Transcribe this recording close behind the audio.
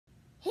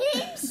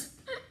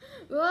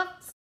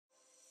Whoops!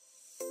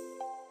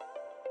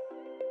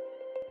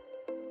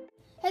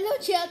 Hello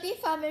GLT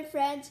family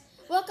friends!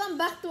 Welcome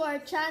back to our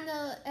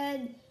channel,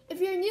 and if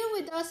you're new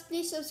with us,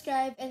 please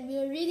subscribe and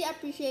we'll really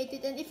appreciate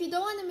it. And if you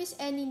don't want to miss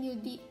any new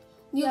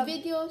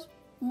videos,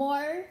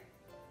 more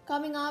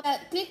coming up,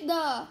 click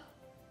the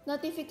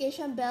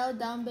notification bell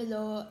down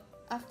below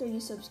after you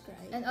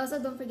subscribe. And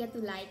also don't forget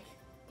to like.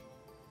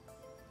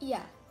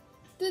 Yeah.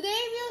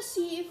 Today we'll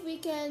see if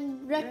we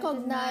can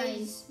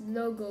recognize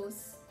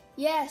logos.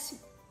 Yes.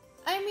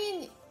 I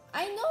mean,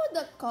 I know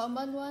the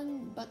common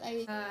one, but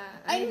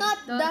I'm not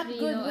don't that really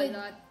good know with a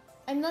lot.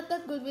 I'm not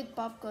that good with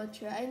pop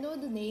culture. I know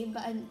the name,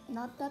 but I'm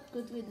not that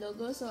good with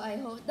logos, so I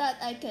hope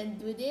that I can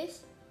do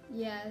this.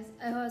 Yes,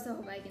 I also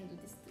hope I can do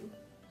this too.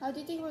 How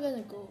do you think we're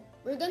gonna go?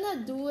 We're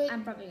gonna do it.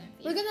 I'm probably gonna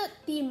We're gonna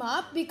team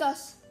up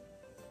because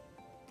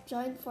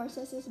joint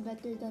forces is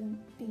better than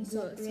being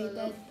Good, separated.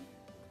 solo.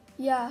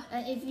 Yeah.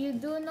 And if you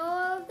do know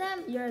all of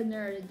them, you're a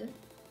nerd.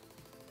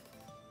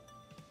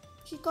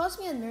 She calls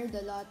me a nerd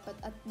a lot, but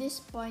at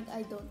this point,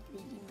 I don't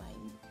really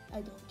mind.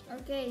 I don't care.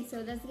 Okay, so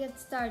let's get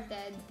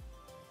started.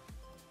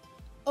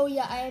 Oh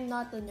yeah, I am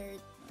not a nerd.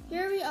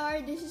 Here we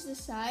are. This is the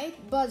site,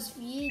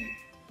 BuzzFeed.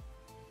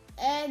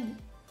 And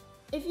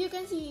if you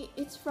can see,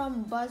 it's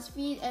from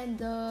BuzzFeed, and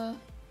the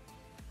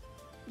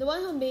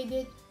one who made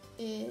it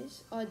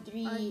is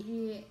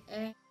Audrey.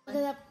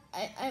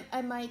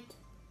 I might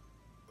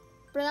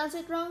pronounce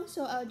it wrong,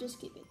 so I'll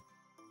just keep it.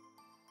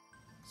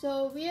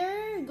 So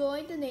we're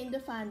going to name the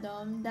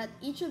fandom that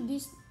each of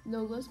these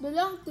logos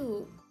belong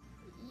to.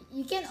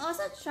 You can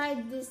also try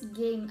this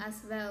game as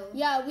well.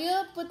 Yeah,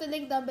 we'll put the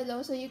link down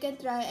below so you can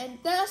try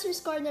and tell us your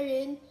score na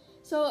rin.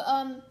 So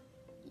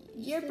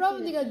you're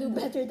probably gonna do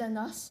better than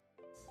us.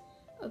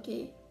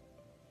 Okay.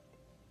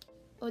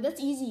 Oh,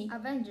 that's easy.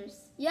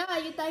 Avengers. Yeah,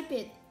 you type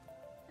it.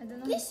 I don't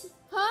know. Please,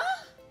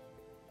 huh?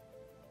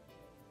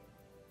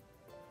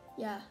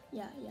 Yeah.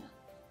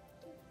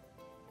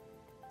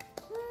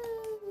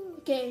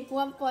 Okay,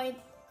 1 point.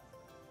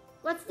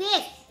 What's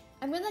this?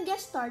 I'm gonna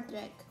guess Star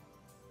Trek.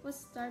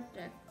 What's Star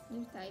Trek?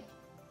 You type.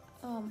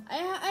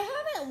 I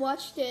haven't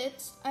watched it.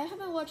 I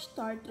haven't watched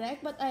Star Trek,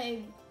 but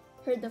I've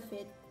heard of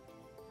it.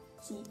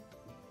 See?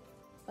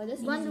 Oh, that's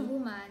Wonder easy.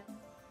 Woman.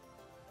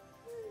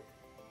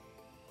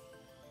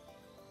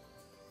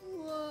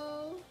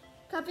 Whoa.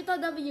 Capital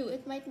W.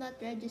 It might not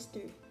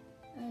register.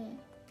 Oh, yeah.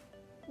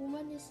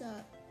 Woman is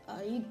a.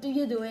 You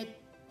do it.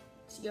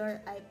 It's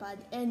your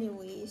iPad,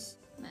 anyways.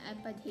 My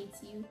iPad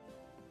hates you.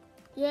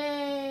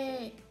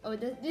 Yay! Oh,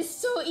 this is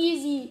so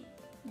easy.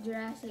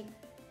 Jurassic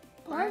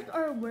Park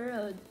or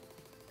world?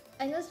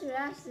 I know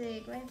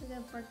Jurassic. Why did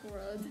I Park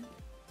World?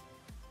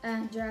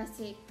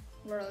 Jurassic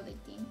World, I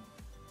think.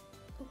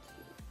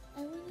 Okay.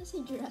 I wanna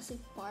say Jurassic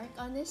Park,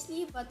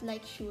 honestly, but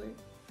like sure.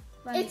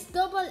 But It's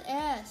double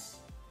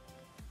S.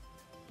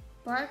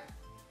 Park.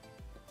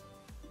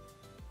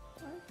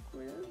 Park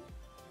world?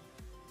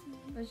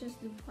 Let's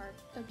just do Park.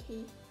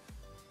 Okay.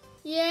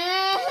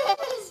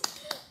 Yes!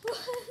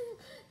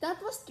 That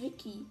was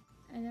tricky.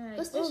 I know, right?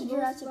 Because there's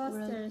Jurassic World.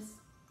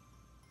 Ghostbusters.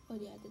 Oh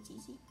yeah, that's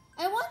easy.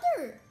 I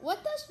wonder,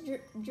 what does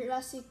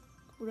Jurassic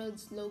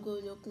World's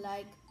logo look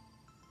like?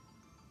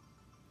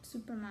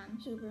 Superman.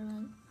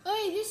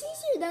 Oh, this is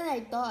easier than I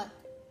thought.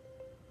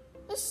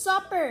 A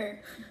supper.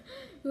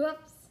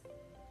 Whoops.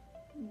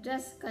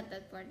 Just cut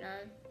that part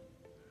out.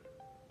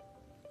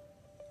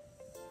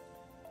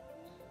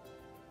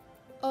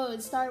 Oh,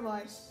 it's Star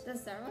Wars. That's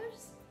Star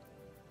Wars?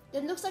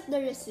 That looks like the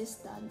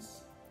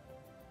Resistance.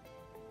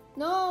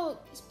 No,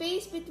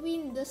 space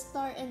between the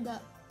star and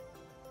the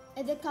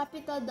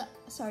capital.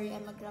 Sorry,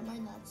 I'm a grammar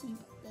Nazi.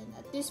 But then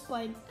at this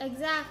point,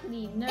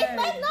 Exactly. Nerd. it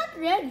might not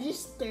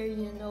register,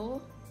 you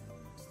know.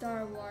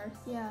 Star Wars.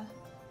 Yeah.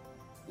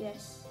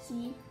 Yes.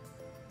 See.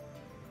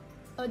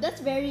 Oh,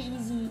 that's very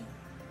easy.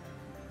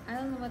 I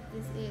don't know what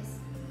this is.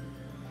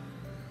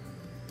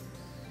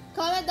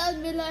 Comment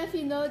down below if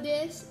you know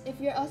this. If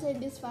you're also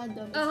in this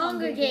fandom. It's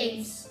Hunger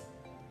Games.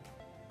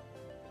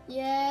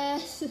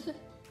 Yes.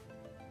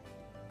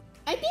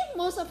 I think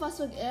most of us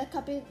will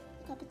capital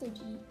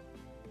G.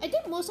 I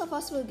think most of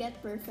us will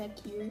get perfect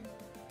here.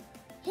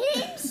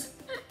 Games.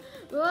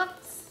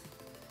 Whoops.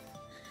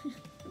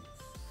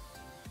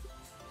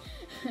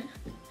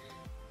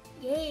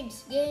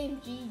 Games.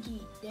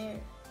 GG. There.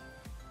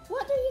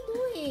 What are you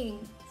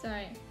doing?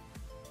 Sorry.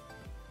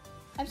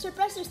 I'm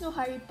surprised there's no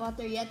Harry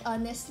Potter yet,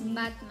 honestly.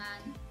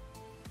 Batman.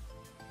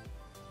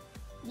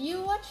 Do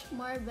you watch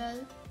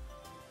Marvel?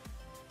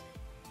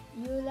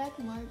 You like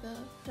Marvel?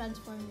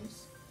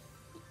 Transformers?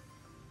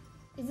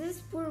 Is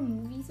this for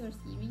movies or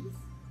series?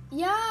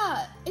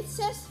 Yeah, it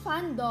says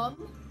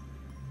fandom.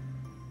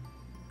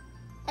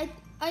 I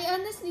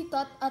honestly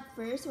thought at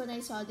first when I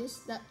saw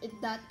this that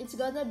it's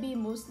gonna be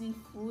mostly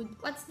food.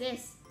 What's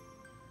this?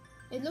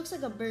 It looks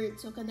like a bird,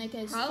 so can I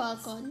guess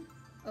Hawks? falcon?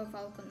 Oh,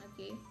 Falcon,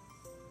 okay.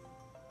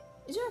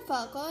 Is there a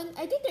falcon?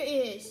 I think there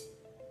is.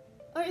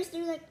 Or is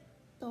there like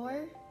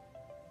Thor?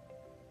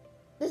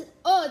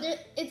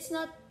 It's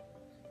not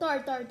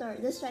Thor.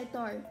 Let's try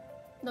Thor.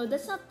 No,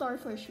 that's not Thor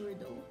for sure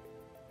though.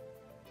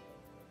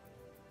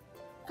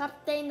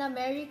 Captain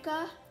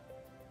America.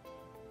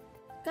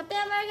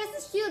 Captain America's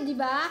a shield,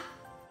 diba?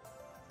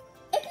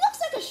 It looks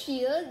like a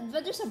shield,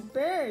 but there's a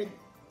bird.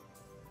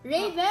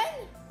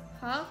 Raven?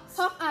 Hawks?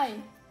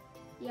 Hawkeye.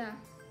 Yeah.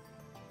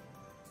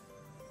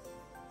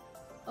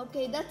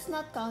 Okay, that's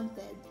not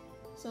counted.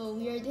 So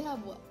we already have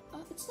what?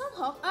 It's not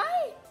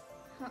Hawkeye.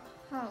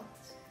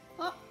 Hawks.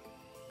 Hawk.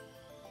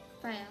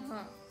 Fine,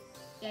 Hawk.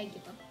 Yeah, I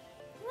give up.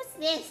 What's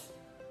this?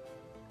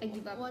 I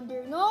give up.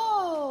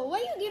 No!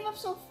 Why you give up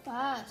so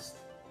fast?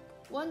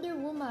 Wonder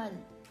Woman.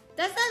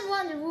 That's not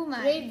Wonder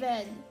Woman.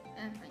 Raven.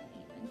 I'm fine,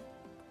 Raven.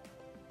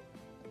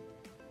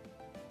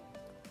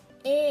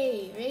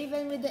 A.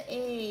 Raven with the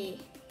A.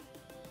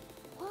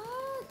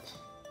 What?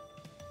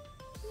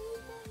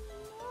 Raven,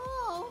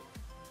 no.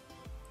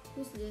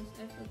 Who's this?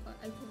 I forgot.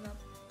 I give up.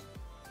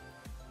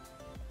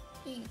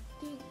 Dig.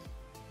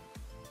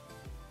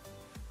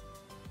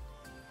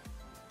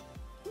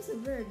 Who's a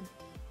bird?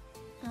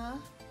 Huh?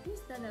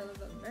 Who's that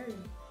of a bird?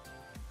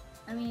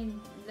 I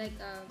mean, like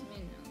a,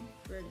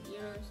 bird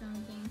ear or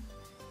something.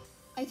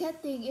 I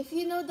can't think. If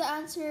you know the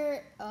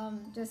answer,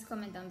 Just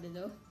comment down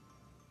below.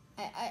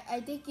 I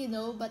think you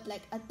know, but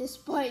like at this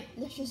point,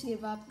 let's just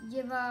give up.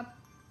 Give up.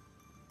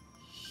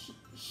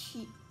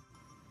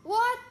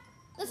 What?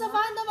 That's a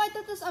fandom. I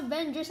thought it was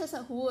Avengers as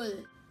a whole.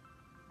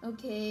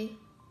 Okay,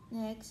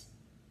 next.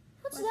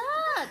 What's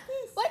that?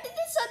 this? Why did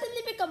it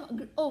suddenly become?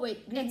 Oh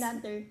wait, Green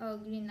Lantern. Oh,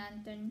 Green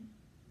Lantern.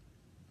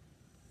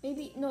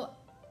 Maybe no.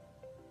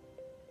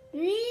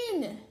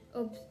 Green.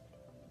 Oops.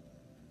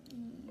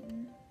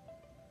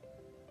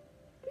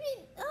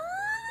 Green. Ah!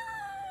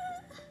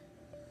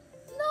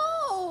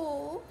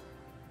 No.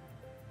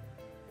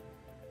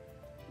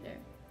 There.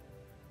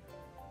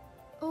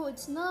 Oh,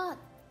 it's not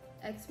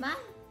X-Man?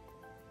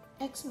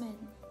 X-Men.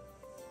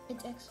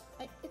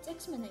 It's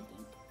X-Men, I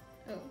think.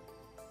 Oh.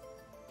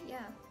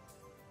 Yeah.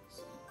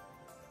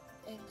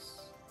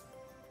 X.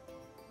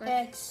 What?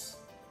 X.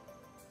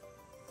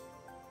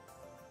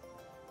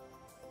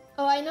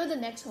 Oh, I know the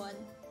next one.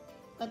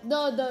 But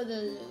no,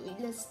 wait,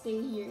 let's stay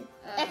here.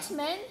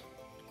 X-Men?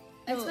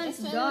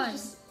 X-Men's X-Men gone.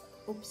 was just...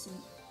 Oopsie.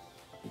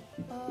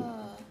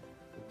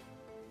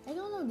 I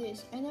don't know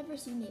this. I never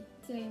seen it.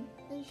 Same.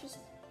 Let's just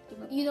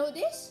give up. You know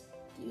this?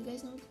 Do you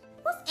guys know this?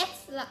 What's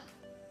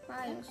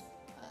X-Files?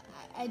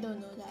 I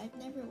don't know that. I've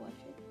never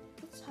watched it.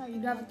 What's Harry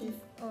Gravity.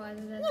 Potter? Oh, I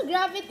know that. No,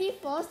 Gravity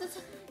Falls.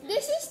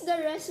 This is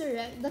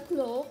the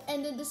cloak,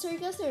 and then the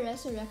circle's the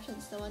resurrection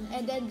stone,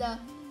 and then the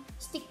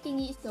stick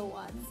thingy is the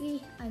one.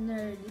 See, a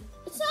nerd.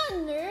 It's not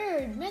a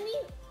nerd. Many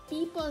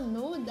people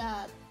know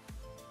that.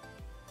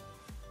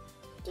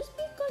 Just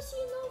because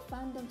you know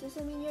fandom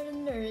doesn't mean you're a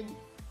nerd.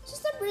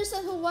 Just a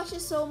person who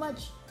watches so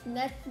much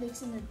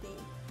Netflix in a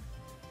day.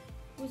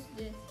 Who's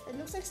this? It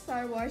looks like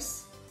Star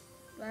Wars.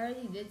 I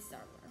already did Star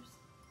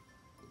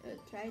Wars.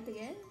 Try it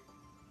again.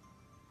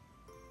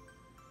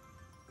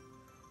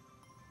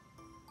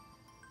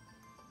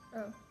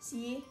 Oh,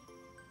 See?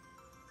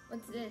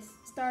 what's this?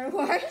 Star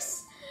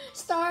Wars?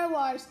 Star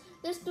Wars.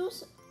 There's two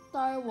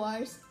Star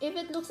Wars. If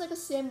it looks like a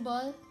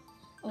symbol,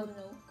 oh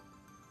no.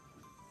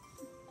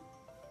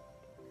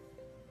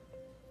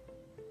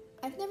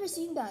 I've never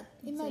seen that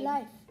in my Same.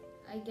 life.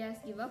 I guess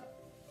give up.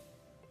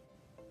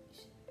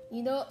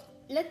 You know,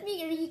 let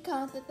me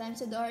recount the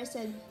times Adora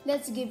said,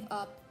 let's give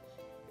up.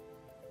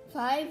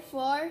 5,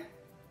 4.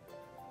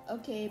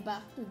 Okay,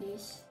 back to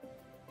this.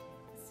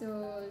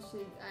 So,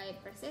 should I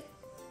press it?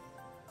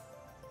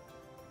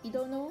 You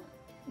don't know?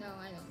 No,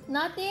 I don't.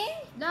 Nothing?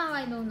 No,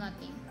 I know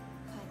nothing.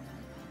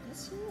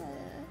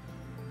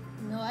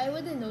 No, I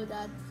wouldn't know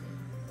that.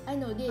 I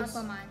know this.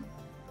 Aquaman.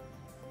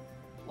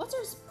 What's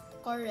our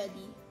score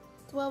already?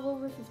 12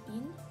 over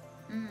 15?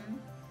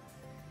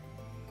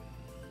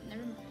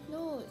 Never mind.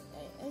 No,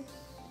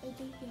 I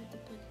think you have to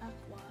put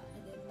Aqua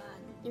and then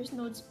Man. There's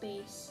no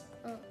space.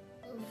 Oh,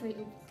 wait.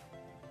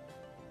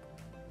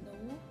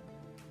 No?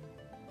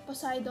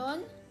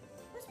 Poseidon?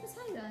 What's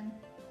Poseidon?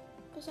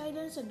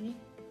 Poseidon is a Greek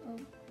Oh,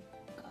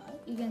 god.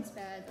 you can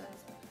spell it on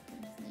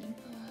his name.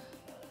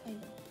 I know.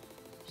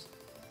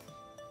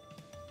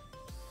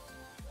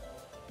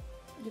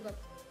 Give up.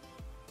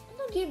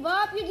 Don't give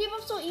up. You give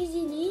up so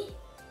easily.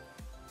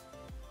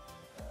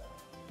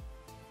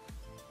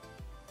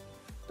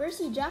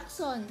 Percy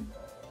Jackson.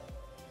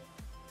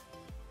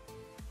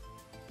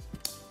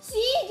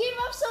 See, give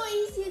up so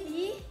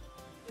easily.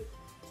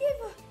 Give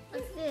up.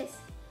 What's this?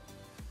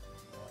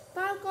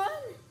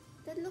 Falcon.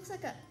 That looks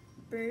like a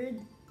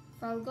bird.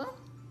 Falcon?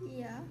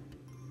 Yeah.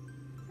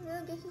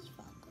 I guess it's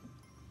Falcon.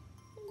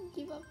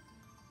 Give up.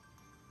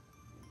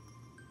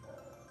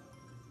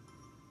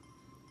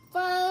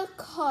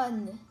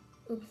 Falcon.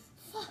 Oops.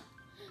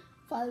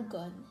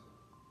 Falcon.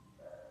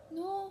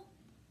 No.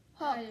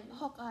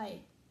 Hawkeye.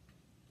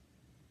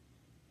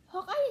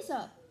 Hawkeye is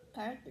a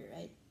character,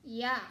 right?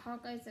 Yeah,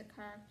 Hawkeye is a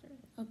character.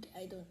 Okay,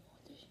 I don't know.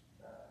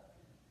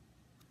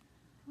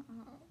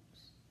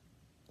 Hawks.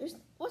 There's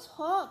what's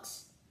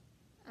Hawks?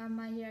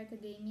 My Hero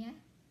Academia.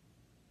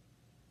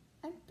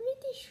 I'm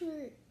pretty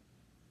sure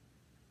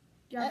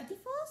Gravity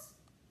Falls?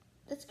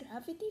 that's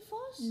Gravity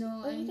Falls.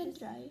 No, or you I'm can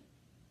just- try.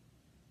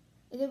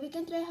 And then we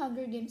can try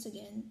Hunger Games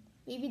again.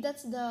 Maybe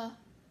that's the...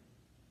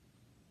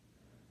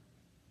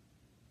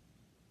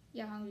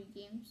 Yeah, Hunger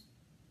Games.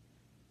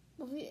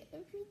 Have we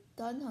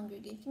done Hunger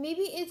Games?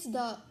 Maybe it's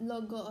the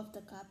logo of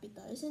the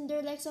capital. Isn't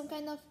there like some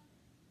kind of...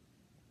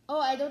 Oh,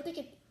 I don't think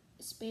it's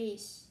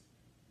space.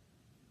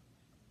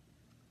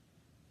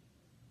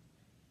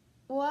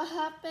 What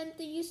happened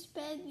to you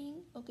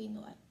spelling? Okay,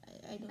 no, I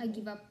don't I know.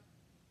 give up.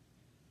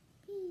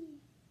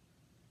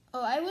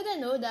 Oh, I wouldn't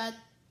know that.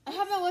 I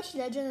haven't watched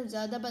Legend of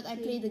Zelda, but I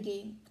played the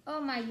game. Oh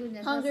my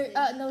goodness.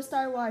 No,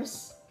 Star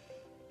Wars.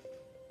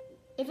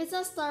 If it's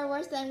not Star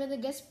Wars, then I'm gonna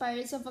guess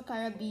Pirates of the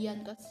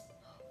Caribbean. Cause...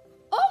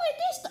 Oh, it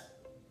is!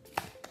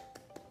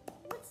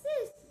 What's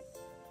this?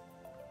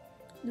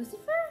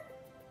 Lucifer?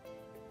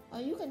 Oh,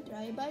 you can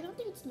try, but I don't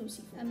think it's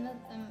Lucifer. I'm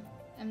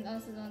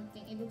also don't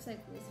think it looks like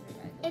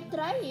Lucifer.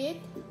 Try it.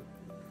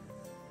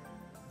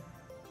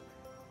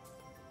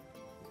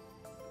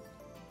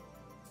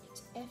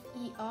 It's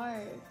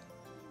F-E-R.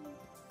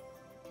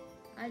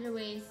 Either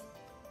ways.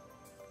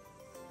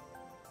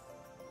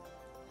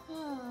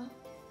 Huh.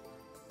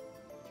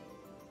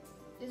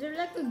 Is there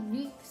like a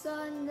Greek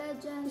sun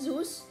legend?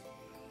 Zeus?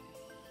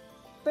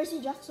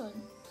 Percy Jackson.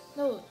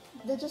 No,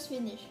 that just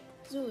finished.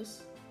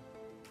 Zeus.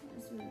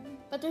 That's weird.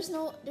 But there's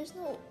no it's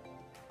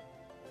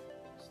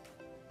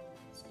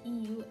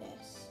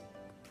E-U-S.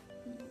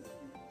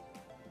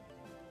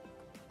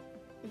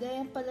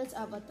 Then pala it's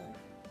Avatar.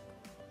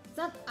 It's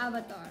not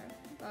Avatar.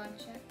 Go and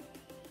check.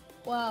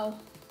 Wow.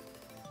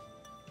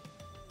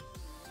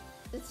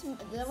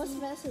 That was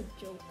meant as a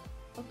joke.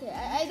 Okay,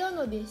 I don't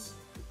know this.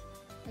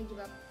 I give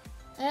up.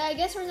 I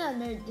guess we're not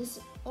nerd.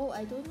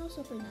 I don't know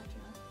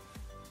Supernatural.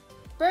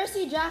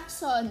 Percy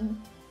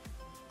Jackson.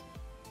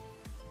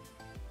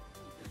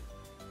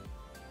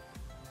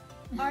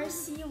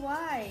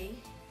 RCY.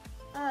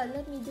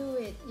 Let me do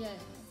it. Yeah.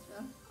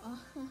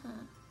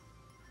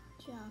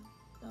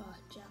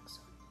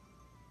 Jackson.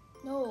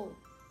 No.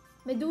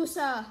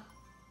 Medusa.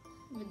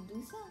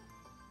 Medusa?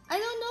 I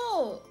don't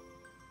know.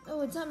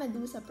 Oh, it's not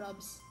Medusa,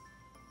 probs.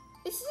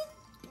 Is it?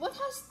 What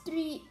has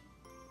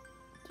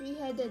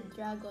three-headed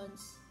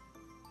dragons?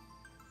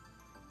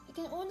 I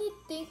can only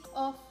think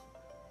of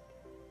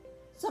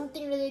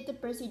something related to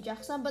Percy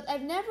Jackson, but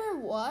I've never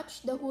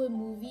watched the whole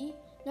movie,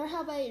 nor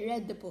have I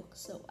read the book,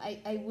 so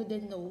I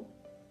wouldn't know.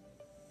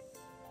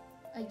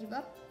 I give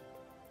up.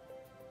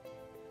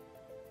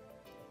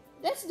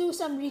 Let's do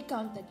some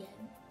recount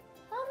again.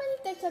 How many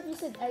times have you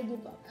said I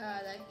give up?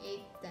 Like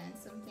 8, 10,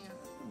 something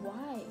like that.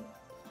 Why?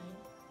 Fine.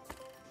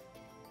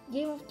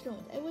 Game of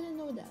Thrones. I wouldn't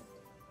know that.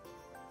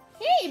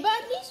 Hey, but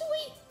at least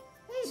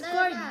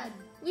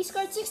we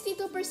scored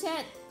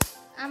 62%.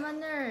 I'm a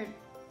nerd.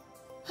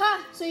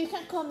 Ha! So you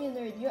can't call me a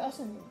nerd. You're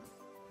also a nerd.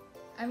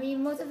 I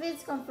mean, most of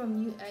it's come from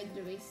you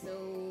either way,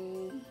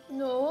 so...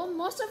 No,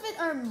 most of it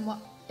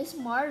is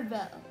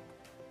Marvel.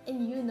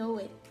 And you know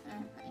it.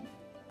 Fine.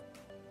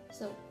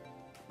 So,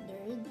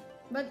 nerd.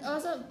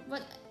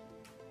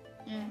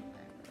 Yeah.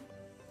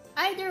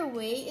 Either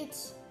way, it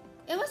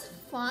was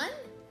fun,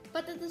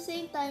 but at the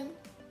same time,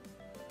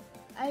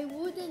 I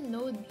wouldn't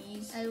know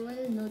these. I want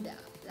to know the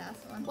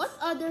last one. What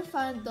other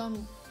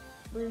fandom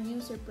were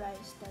you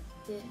surprised that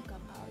didn't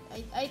come out?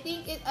 I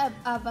think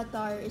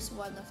Avatar is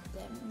one of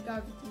them.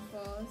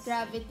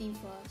 Gravity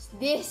Falls.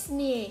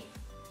 Disney.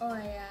 Oh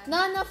yeah.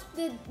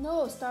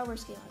 No, Star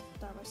Wars came out.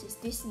 Star Wars is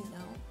Disney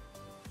now.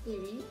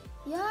 Really?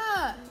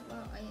 Yeah.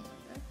 Wow, I know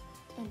that.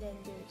 And then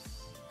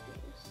there's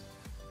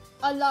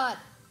a lot.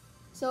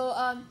 So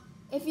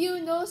if you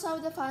know some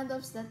of the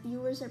fandoms that you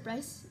were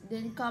surprised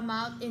didn't come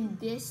out in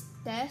this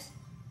test,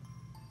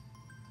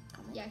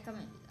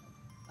 comment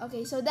below.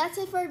 Okay, so that's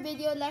it for our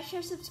video. Like,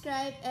 share,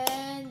 subscribe,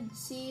 and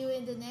see you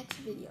in the next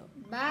video.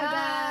 Bye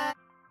guys!